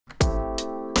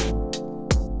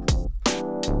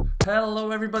Hello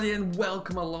everybody and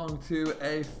welcome along to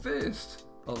a first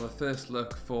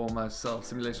look for myself,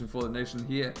 Simulation for the Nation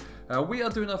here. We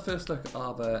are doing our first look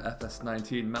of a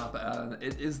FS19 map, and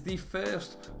it is the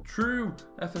first true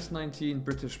FS19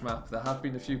 British map. There have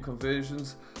been a few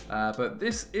conversions, but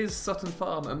this is Sutton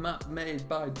Farm, a map made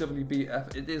by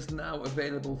WBF. It is now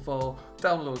available for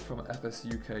download from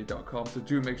fsuk.com, so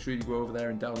do make sure you go over there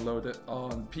and download it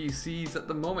on PCs at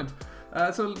the moment.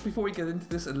 So before we get into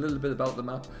this, a little bit about the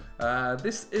map.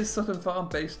 This is Sutton Farm,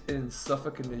 based in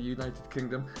Suffolk in the United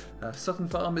Kingdom. Sutton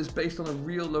Farm is based on a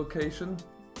real location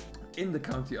in the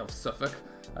county of Suffolk.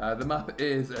 The map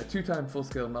is a 2-time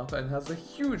full-scale map and has a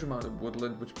huge amount of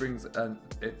woodland, which brings it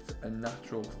a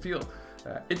natural feel.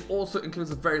 It also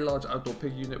includes a very large outdoor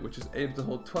pig unit, which is able to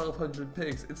hold 1,200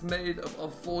 pigs. It's made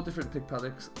of 4 different pig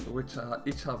paddocks, which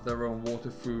each have their own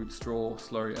water, food, straw,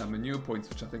 slurry and manure points,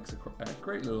 which I think is a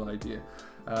great little idea.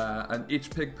 And each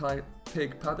pig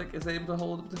paddock is able to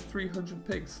hold up to 300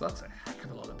 pigs, so that's a heck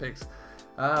of a lot of pigs.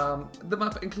 The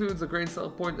map includes a grain sell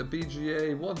point, a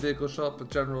BGA, 1 vehicle shop, a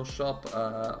general shop,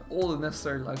 all the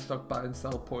necessary livestock buy and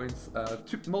sell points,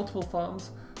 multiple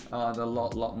farms, and a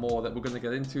lot more that we're going to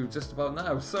get into just about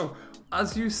now. So,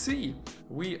 as you see,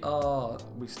 we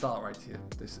start right here.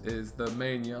 This is the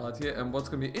main yard here, and what's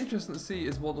going to be interesting to see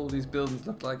is what all these buildings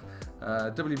look like.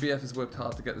 WBF has worked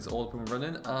hard to get this all up and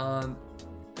running, and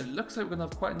it looks like we're going to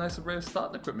have quite a nice array of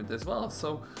starting equipment as well.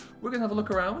 So we're going to have a look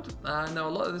around. Now a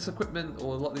lot of this equipment,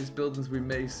 or a lot of these buildings we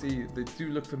may see, they do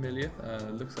look familiar.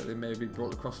 It looks like they may be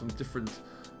brought across from different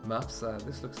maps.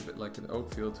 This looks a bit like an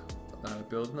Oakfield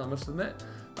building, I must admit.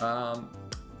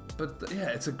 But yeah,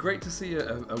 it's great to see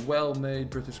a well-made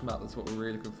British map. That's what we're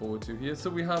really looking forward to here. So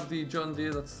we have the John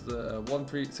Deere, that's the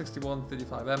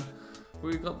 6135M.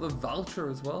 We've got the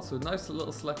Voucher as well, so a nice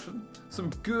little selection.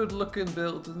 Some good looking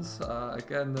buildings.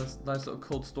 Again, this nice little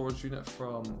cold storage unit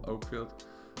from Oakfield.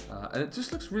 And it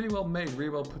just looks really well made, really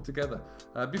well put together.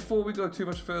 Before we go too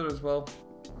much further as well,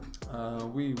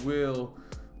 we will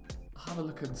have a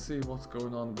look and see what's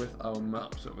going on with our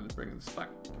map. So I'm going to bring this back.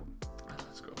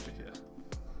 Let's go over here.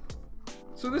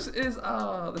 So this is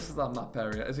our map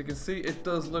area. As you can see, it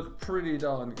does look pretty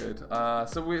darn good.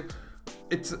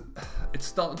 It's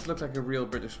starting to look like a real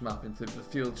British map in terms of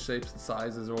the field shapes and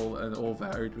sizes are all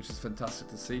varied, which is fantastic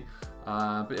to see.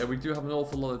 But yeah, we do have an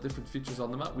awful lot of different features on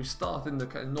the map. We start in the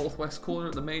kind of northwest corner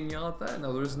at the main yard there.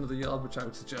 Now there is another yard which I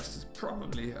would suggest is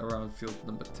probably around field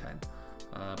number 10.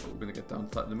 But we're going to get down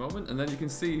to that in a moment. And then you can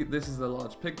see this is a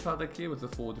large pig paddock here with the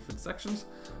 4 different sections.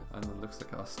 And it looks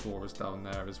like our store is down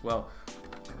there as well.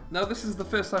 Now this is the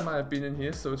first time I have been in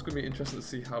here, so it's going to be interesting to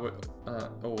see how it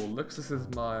all looks. This is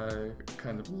my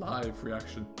kind of live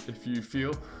reaction, if you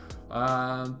feel.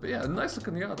 But yeah, a nice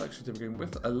looking yard actually to begin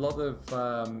with. A lot of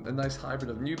a nice hybrid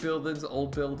of new buildings,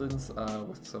 old buildings,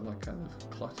 with some like kind of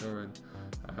clutter and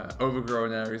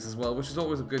overgrown areas as well, which is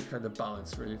always a good kind of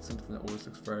balance, really. It's something that always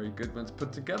looks very good when it's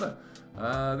put together.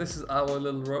 This is our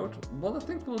little road. What I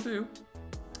think we'll do,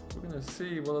 we're going to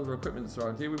see what other equipment is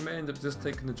around here. We may end up just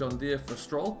taking the John Deere for a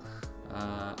stroll,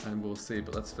 and we'll see.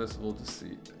 But let's first of all just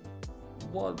see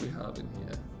what we have in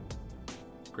here.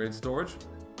 Grain storage.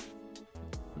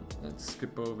 Let's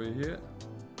skip over here.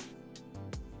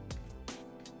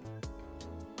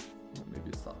 Maybe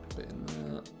it's that bit in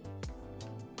there.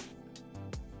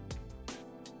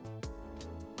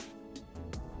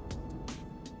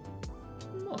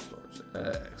 More storage.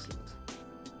 Excellent.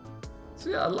 So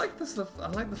yeah, I like this stuff. I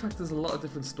like the fact there's a lot of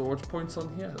different storage points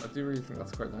on here. I do really think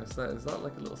that's quite nice there. Is that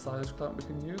like a little silage plant we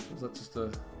can use? Or is that just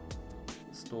a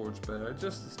storage bay?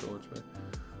 Just a storage bay.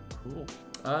 Cool.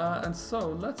 And so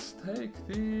let's take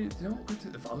the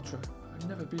Voucher. I've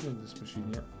never been in this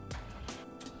machine yet.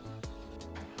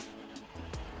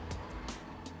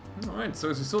 Alright,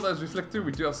 so as we saw that as we flick through,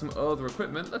 we do have some other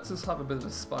equipment. Let's just have a bit of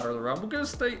a spiral around. We're going to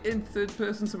stay in third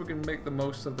person so we can make the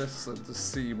most of this and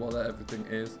just see what everything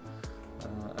is.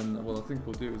 And what I think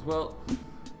we'll do as well,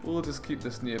 we'll just keep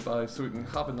this nearby so we can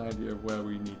have an idea of where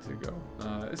we need to go.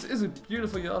 This is a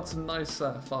beautiful yard, some nice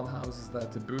farmhouses there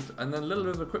to boot, and then a little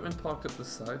bit of equipment parked up this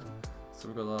side. So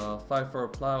we've got our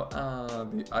 5-furrow plough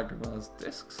and the Agrimaz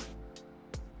discs.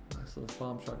 Nice little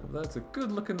farm track up there. It's a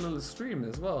good looking little stream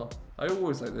as well. I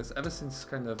always like this, ever since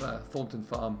kind of Thornton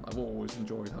Farm, I've always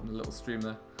enjoyed having a little stream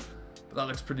there. But that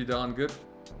looks pretty darn good.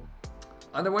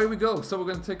 And away we go. So we're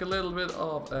going to take a little bit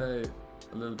of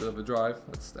a drive.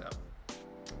 Let's stay up.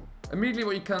 Immediately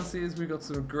what you can see is we've got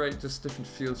some great, just different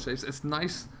field shapes. It's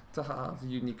nice to have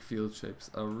unique field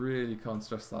shapes. I really can't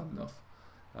stress that enough.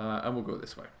 And we'll go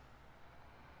this way.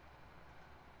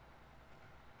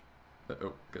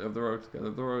 Oh, get over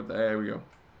the road, there we go.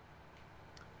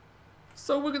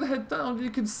 So we're going to head down.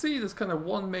 You can see there's kind of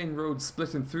one main road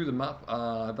splitting through the map.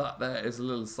 That there is a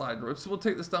little side road. So we'll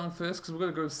take this down first because we're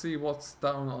going to go see what's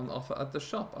down on offer at the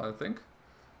shop, I think.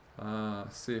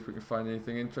 See if we can find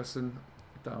anything interesting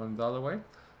down the other way.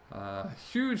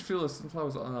 Huge field of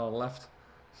sunflowers on our left.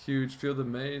 Huge field of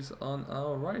maize on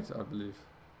our right, I believe.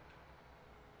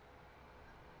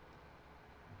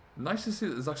 Nice to see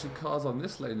that there's actually cars on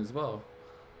this lane as well.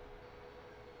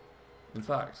 In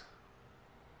fact.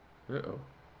 Uh-oh.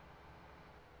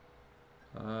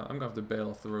 I'm going to have to bail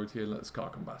off the road here and let this car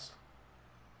come past.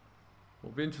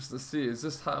 We'll be interested to see, is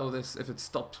this how this, if it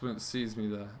stops when it sees me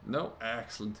there? No?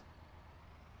 Excellent.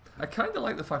 I kind of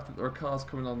like the fact that there are cars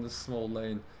coming on this small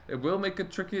lane. It will make it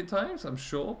tricky at times, I'm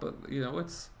sure, but, you know,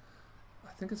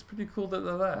 I think it's pretty cool that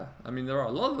they're there. I mean, there are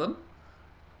a lot of them,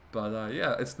 but,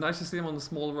 yeah, it's nice to see them on the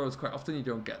smaller roads. Quite often you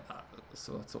don't get that,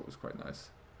 so that's always quite nice.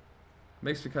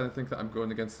 Makes me kind of think that I'm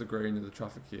going against the grain of the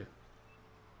traffic here.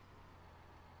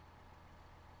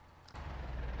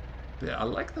 But yeah, I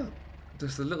like that.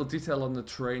 There's a little detail on the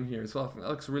terrain here as well. I think that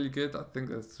looks really good. I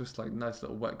think it's just like nice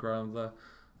little wet ground there.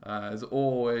 It's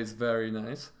always very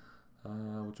nice.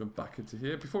 We'll jump back into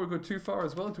here. Before we go too far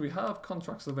as well, do we have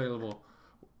contracts available?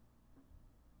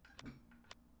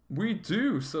 We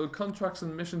do. So contracts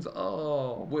and missions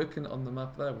are working on the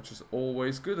map there, which is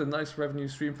always good. A nice revenue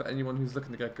stream for anyone who's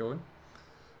looking to get going.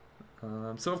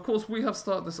 So of course we have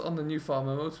started this on the new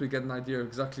farmer mode, so we get an idea of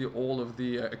exactly all of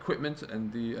the equipment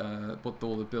and the what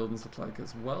all the buildings look like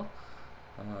as well.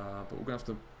 But we're going to have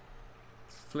to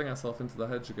fling ourselves into the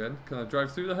hedge again. Can I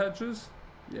drive through the hedges?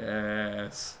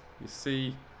 Yes. You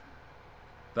see,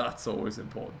 that's always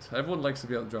important. Everyone likes to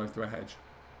be able to drive through a hedge.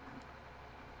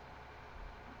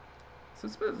 So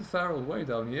it's a bit of a feral way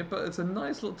down here, but it's a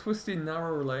nice little twisty,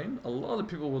 narrow lane. A lot of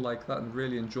people will like that and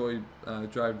really enjoy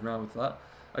driving around with that.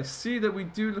 I see that we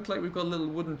do look like we've got a little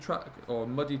wooden track or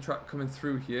muddy track coming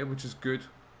through here, which is good.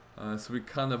 So we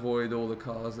can avoid all the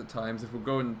cars at times. If we're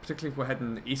going, particularly if we're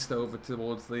heading east over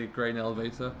towards the grain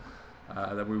elevator,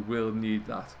 then we will need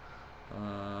that.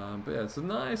 But yeah, it's a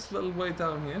nice little way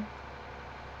down here.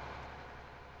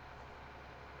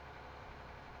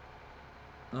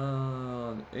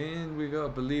 In we go. I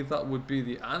believe that would be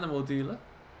the animal dealer.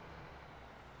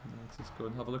 Let's just go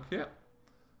and have a look here.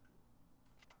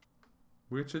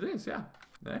 Which it is, yeah.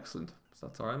 Excellent. So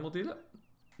that's our animal dealer.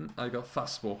 I got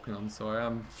fast walking on, so I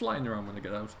am flying around when I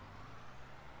get out.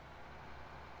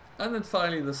 And then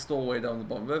finally the store way down the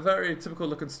bottom. A very typical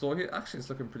looking store here. Actually, it's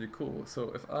looking pretty cool.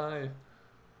 So if I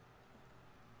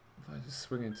just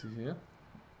swing into here,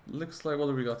 looks like, what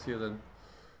do we got here then?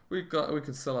 We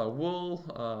can sell our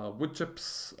wool, wood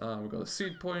chips. We've got a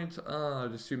seed point.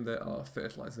 I'd assume they are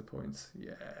fertilizer points.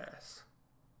 Yes,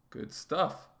 good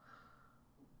stuff.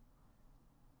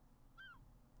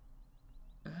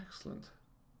 Excellent.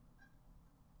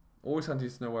 Always handy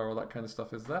to know where all that kind of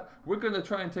stuff is there. We're going to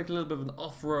try and take a little bit of an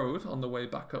off-road on the way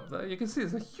back up there. You can see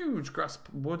there's a huge grass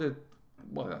wooded,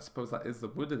 well, I suppose that is the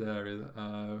wooded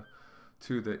area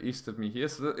to the east of me here.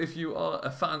 So that if you are a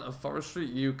fan of forestry,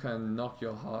 you can knock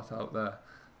your heart out there.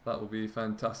 That will be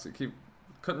fantastic. Keep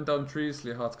cutting down trees till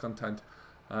your heart's content.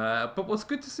 But what's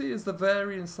good to see is the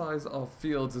varying size of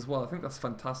fields as well. I think that's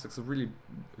fantastic. It's a really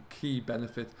key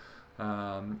benefit.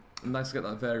 Nice to get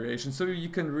that variation, so you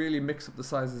can really mix up the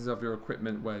sizes of your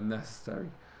equipment where necessary.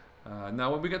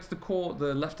 Now when we get to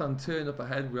the left-hand turn up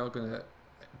ahead, we are going to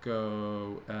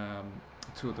go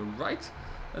to the right,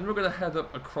 and we're going to head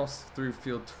up across through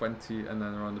field 20 and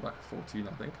then around the back of 14,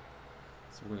 I think.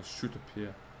 So we're going to shoot up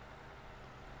here.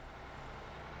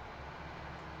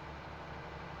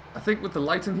 I think with the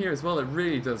light in here as well, it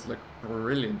really does look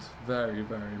brilliant. Very,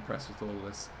 very impressed with all of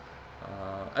this.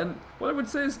 And what I would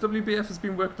say is WBF has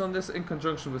been working on this in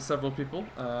conjunction with several people.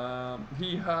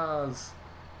 He has,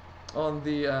 on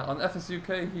FS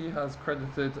UK, he has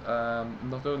credited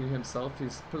not only himself,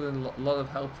 he's put in a lot of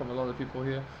help from a lot of people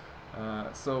here.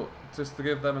 So just to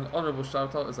give them an honourable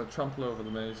shout out as I trample over the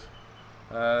maze.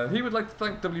 He would like to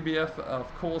thank WBF,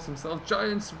 of course, himself,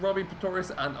 Giants, Robbie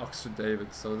Pretorius and Oxford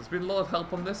David. So there's been a lot of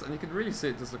help on this, and you can really see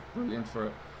it does look brilliant for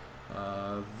it.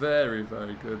 Very,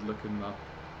 very good looking map.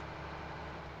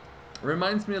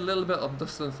 Reminds me a little bit of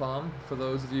Sutton Farm, for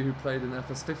those of you who played in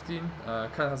FS15.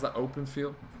 Kind of has that open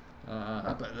feel,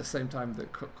 but at the same time,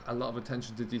 a lot of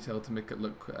attention to detail to make it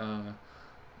look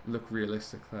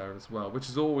realistic there as well, which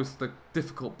is always the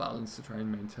difficult balance to try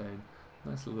and maintain.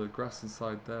 Nice little grass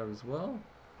inside there as well.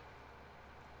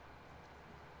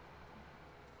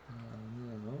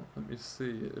 Now, let me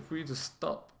see. If we just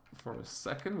stop for a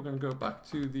second, we're going to go back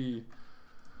to the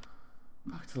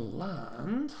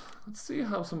land. Let's see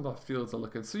how some of our fields are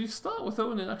looking. So you start with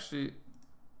owning actually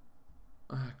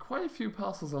quite a few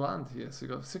parcels of land here. So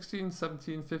you've got 16,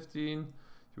 17, 15.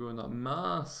 You own that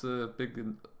massive big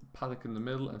paddock in the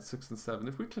middle, and 6 and 7.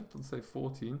 If we clicked on, say,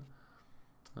 14,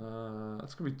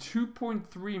 that's going to be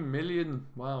 2.3 million.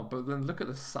 Wow, but then look at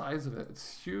the size of it.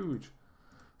 It's huge.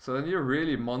 So then you're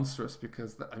really monstrous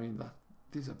because, I mean,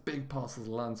 these are big parcels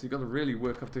of land. So you've got to really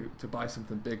work up to buy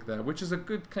something big there, which is a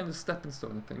good kind of stepping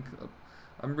stone, I think.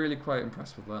 I'm really quite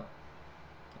impressed with that.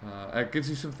 It gives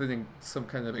you something, some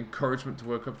kind of encouragement to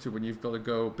work up to when you've got to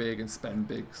go big and spend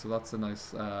big. So that's a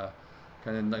nice,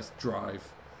 kind of nice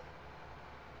drive.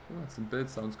 Oh, some bird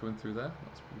sounds coming through there.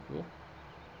 That's pretty cool.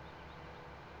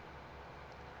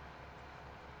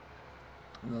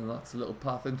 And then that's a little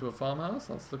path into a farmhouse.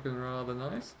 That's looking rather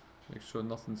nice. Make sure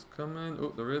nothing's coming.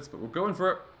 Oh, there is, but we're going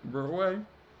for it. We're away.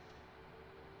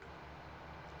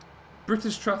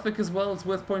 British traffic as well, it's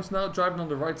worth pointing out. Driving on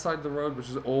the right side of the road, which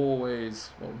is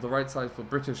always, well, the right side for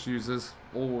British users,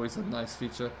 always a nice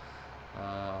feature.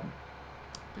 But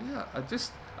yeah,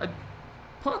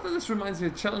 part of this reminds me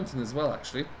of Chellington as well,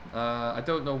 actually. I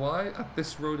don't know why,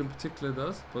 this road in particular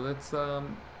does, but it's, yeah,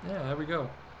 there we go.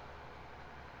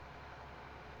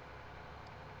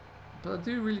 But I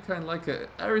do really kind of like it.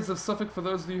 Areas of Suffolk, for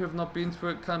those of you who have not been to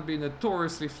it, can be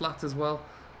notoriously flat as well.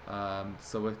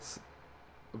 So it's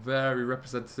very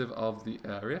representative of the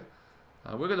area.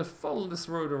 We're going to follow this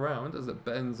road around as it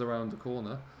bends around the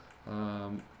corner.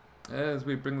 As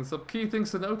we bring this up, key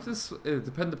things to notice,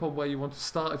 depend upon where you want to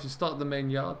start. If you start in the main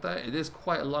yard there, it is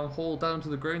quite a long haul down to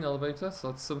the grain elevator,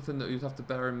 so that's something that you'd have to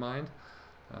bear in mind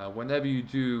whenever you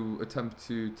do attempt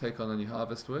to take on any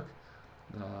harvest work.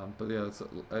 But yeah, it's,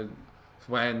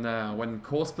 when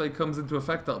courseplay comes into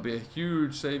effect, that'll be a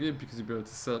huge saviour because you'll be able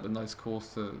to set up a nice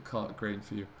course to cart grain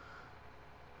for you.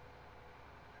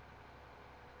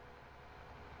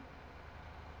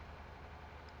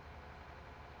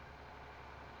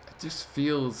 Just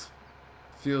feels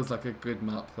like a good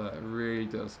map there, it really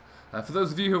does. For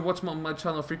those of you who have watched on my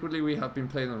channel frequently, we have been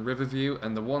playing on Riverview,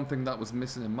 and the one thing that was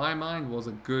missing in my mind was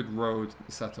a good road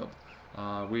setup.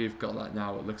 We've got that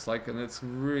now, it looks like, and it's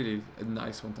really a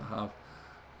nice one to have.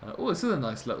 Oh, this is a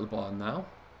nice little barn now.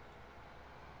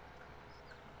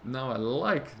 Now I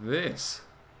like this.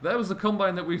 There was the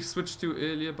combine that we switched to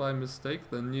earlier by mistake,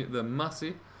 the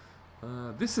Massey.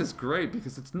 This is great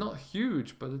because it's not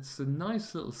huge, but it's a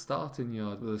nice little starting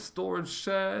yard with a storage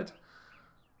shed.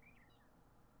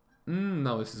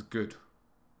 No, this is good.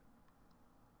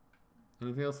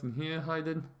 Anything else in here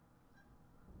hiding?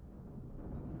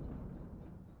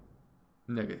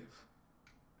 Negative.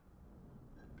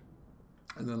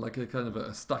 And then like a kind of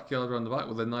a stackyard around the back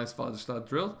with a nice Vaderstad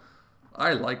drill.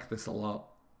 I like this a lot.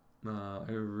 I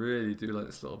really do like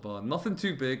this little barn. Nothing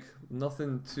too big,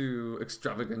 nothing too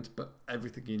extravagant, but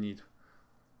everything you need.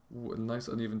 Ooh, a nice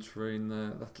uneven terrain there.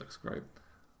 That looks great.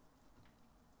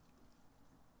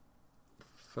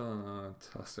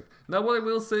 Fantastic. Now what I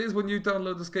will say is when you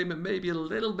download this game, it may be a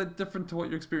little bit different to what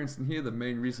you're experiencing here. The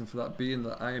main reason for that being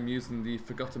that I am using the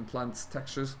Forgotten Plants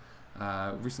textures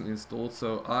recently installed,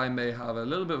 so I may have a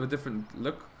little bit of a different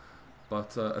look.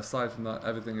 But aside from that,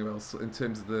 everything else in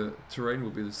terms of the terrain will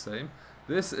be the same.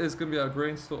 This is going to be our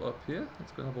grain store up here.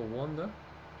 It's going to have a wander.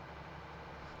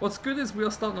 What's good is we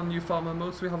are starting on new farmer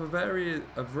mode, so we have a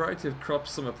variety of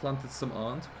crops. Some are planted, some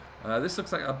aren't. This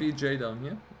looks like our BJ down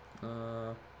here.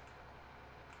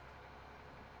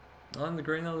 And the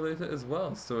grain elevator as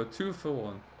well, so a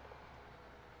 2-for-1.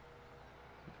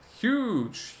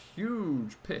 Huge,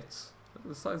 huge pits. Look at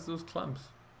the size of those clamps.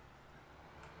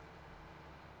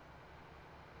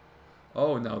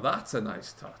 Oh, now that's a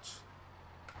nice touch.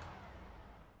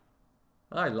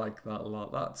 I like that a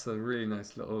lot. That's a really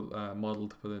nice little model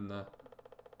to put in there.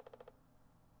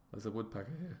 There's a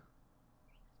woodpecker here.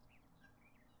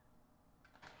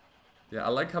 Yeah, I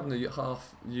like having a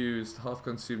half-used,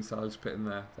 half-consumed silage pit in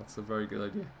there. That's a very good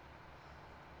idea.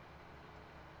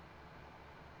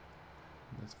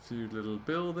 There's a few little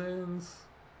buildings.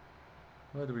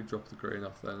 Where do we drop the grain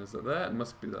off then? Is it there? It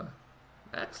must be there.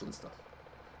 Excellent stuff.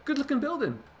 Good looking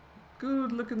building.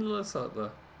 Good looking little setup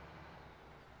there.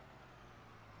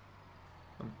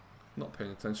 I'm not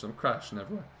paying attention. I'm crashing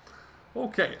everywhere.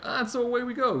 Okay, and so away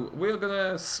we go. We're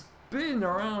gonna spin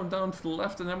around down to the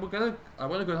left, and then I want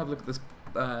to go and have a look at this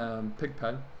pig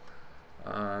pen.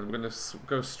 And we're gonna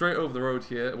go straight over the road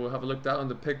here. We'll have a look down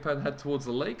the pig pen, head towards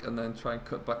the lake, and then try and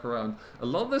cut back around. A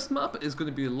lot of this map is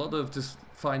going to be a lot of just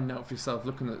finding out for yourself,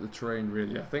 looking at the terrain.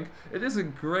 Really, I think it is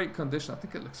in great condition. I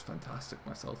think it looks fantastic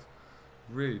myself.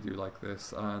 Really do like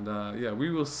this, and yeah, we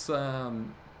will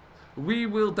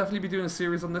definitely be doing a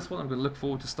series on this one. I'm going to look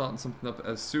forward to starting something up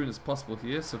as soon as possible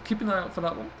here. So keep an eye out for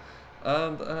that one.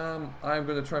 And I'm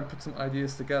going to try and put some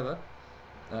ideas together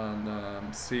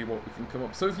and see what we can come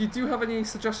up. So if you do have any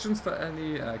suggestions for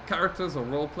any characters or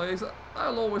role plays,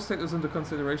 I'll always take those into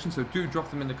consideration, so do drop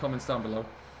them in the comments down below.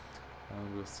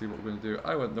 And we'll see what we're going to do.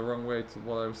 I went the wrong way to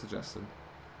what I was suggesting.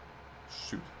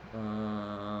 Shoot.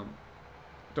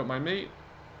 Don't mind me.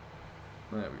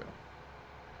 There we go.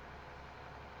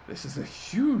 This is a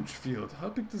huge field. How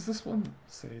big does this one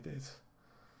say it is?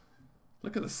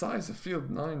 Look at the size of field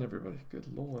 9, everybody.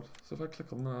 Good lord. So if I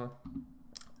click on that.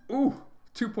 Ooh!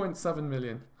 2.7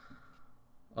 million.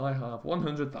 I have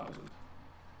 100,000.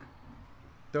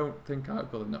 Don't think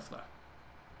I've got enough there.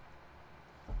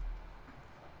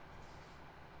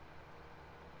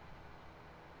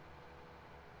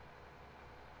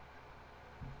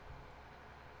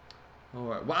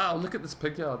 Alright, wow, look at this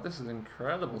pig yard. This is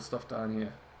incredible stuff down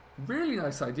here. Really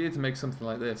nice idea to make something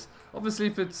like this. Obviously,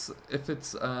 if it's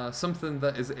something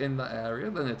that is in that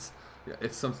area, then it's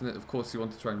something that, of course, you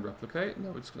want to try and replicate.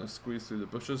 Now we're just going to squeeze through the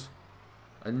bushes.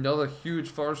 Another huge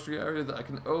forestry area that I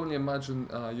can only imagine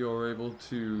you're able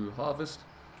to harvest.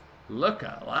 Look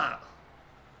at that!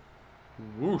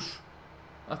 Whoosh!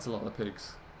 That's a lot of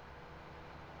pigs.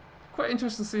 Quite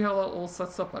interesting to see how that all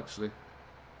sets up, actually.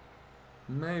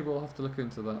 Maybe we'll have to look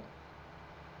into that.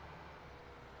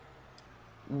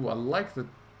 Ooh, I like that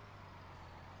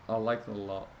a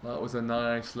lot. That was a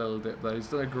nice little dip there. He's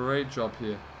done a great job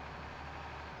here.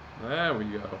 There we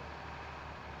go.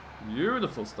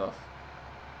 Beautiful stuff.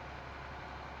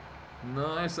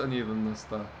 Nice unevenness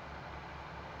there.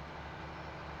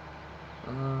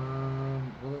 Well,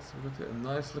 let's look at a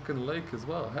nice looking lake as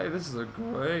well. Hey, this is a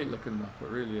great looking map. It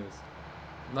really is.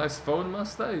 Nice phone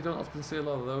mast there. You don't often see a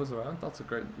lot of those around. That's a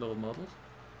great little model.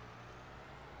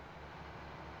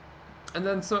 And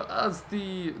then, so as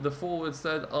the forward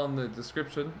said on the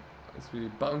description, as we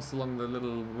bounce along the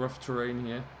little rough terrain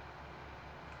here.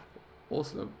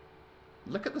 Also,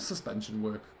 look at the suspension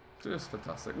work. Just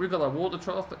fantastic. We've got our water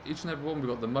trough for each and every one. We've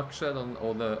got the muck shed on,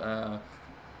 or the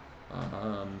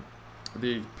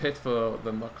pit for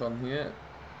the muck on here.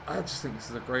 I just think this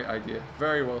is a great idea.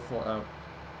 Very well thought out.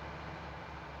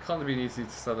 Can't have been easy to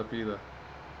set up either.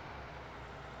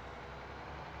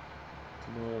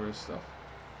 Glorious stuff.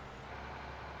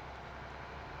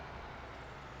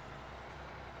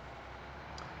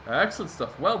 Excellent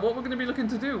stuff. Well, what we're going to be looking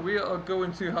to do, we are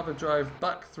going to have a drive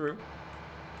back through.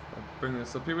 I'll bring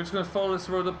this up here. We're just going to follow this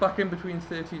road up back in between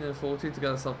 13 and 14 to get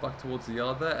ourselves back towards the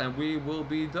yard there, and we will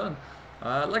be done.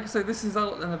 Like I say, this is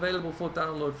out and available for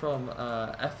download from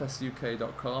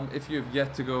fsuk.com. If you have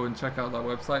yet to go and check out that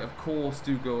website, of course,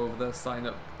 do go over there, sign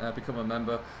up, become a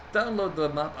member, download the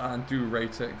map, and do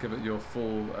rate it, give it your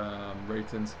full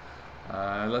ratings.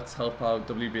 Let's help out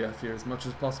WBF here as much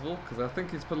as possible, because I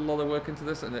think he's put a lot of work into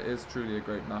this, and it is truly a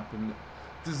great map and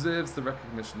deserves the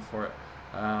recognition for it.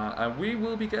 And we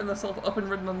will be getting ourselves up and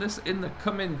running on this in the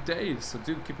coming days, so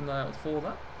do keep an eye out for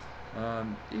that.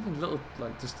 Even little,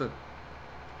 like, just a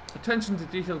attention to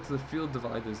detail to the field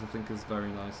dividers, I think, is very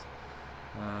nice.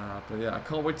 But yeah, I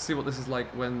can't wait to see what this is like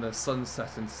when the sun's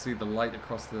setting, to see the light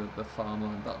across the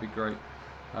farmland. That'd be great.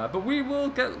 But we will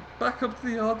get back up to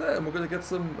the yard there, and we're going to get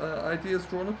some ideas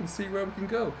drawn up and see where we can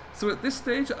go. So at this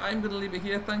stage, I'm going to leave it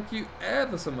here. Thank you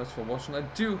ever so much for watching. I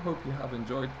do hope you have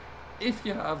enjoyed. If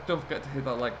you have, don't forget to hit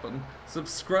that like button.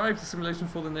 Subscribe to Simulation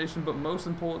for the Nation, but most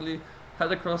importantly,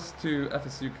 head across to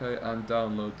FSUK and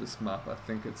download this map. I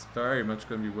think it's very much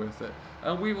going to be worth it.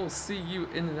 And we will see you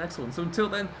in the next one. So until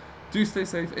then, do stay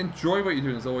safe, enjoy what you're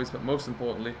doing as always, but most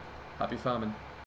importantly, happy farming.